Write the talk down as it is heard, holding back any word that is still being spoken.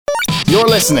You're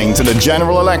listening to the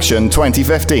General Election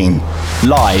 2015,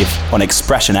 live on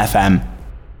XpressionFM.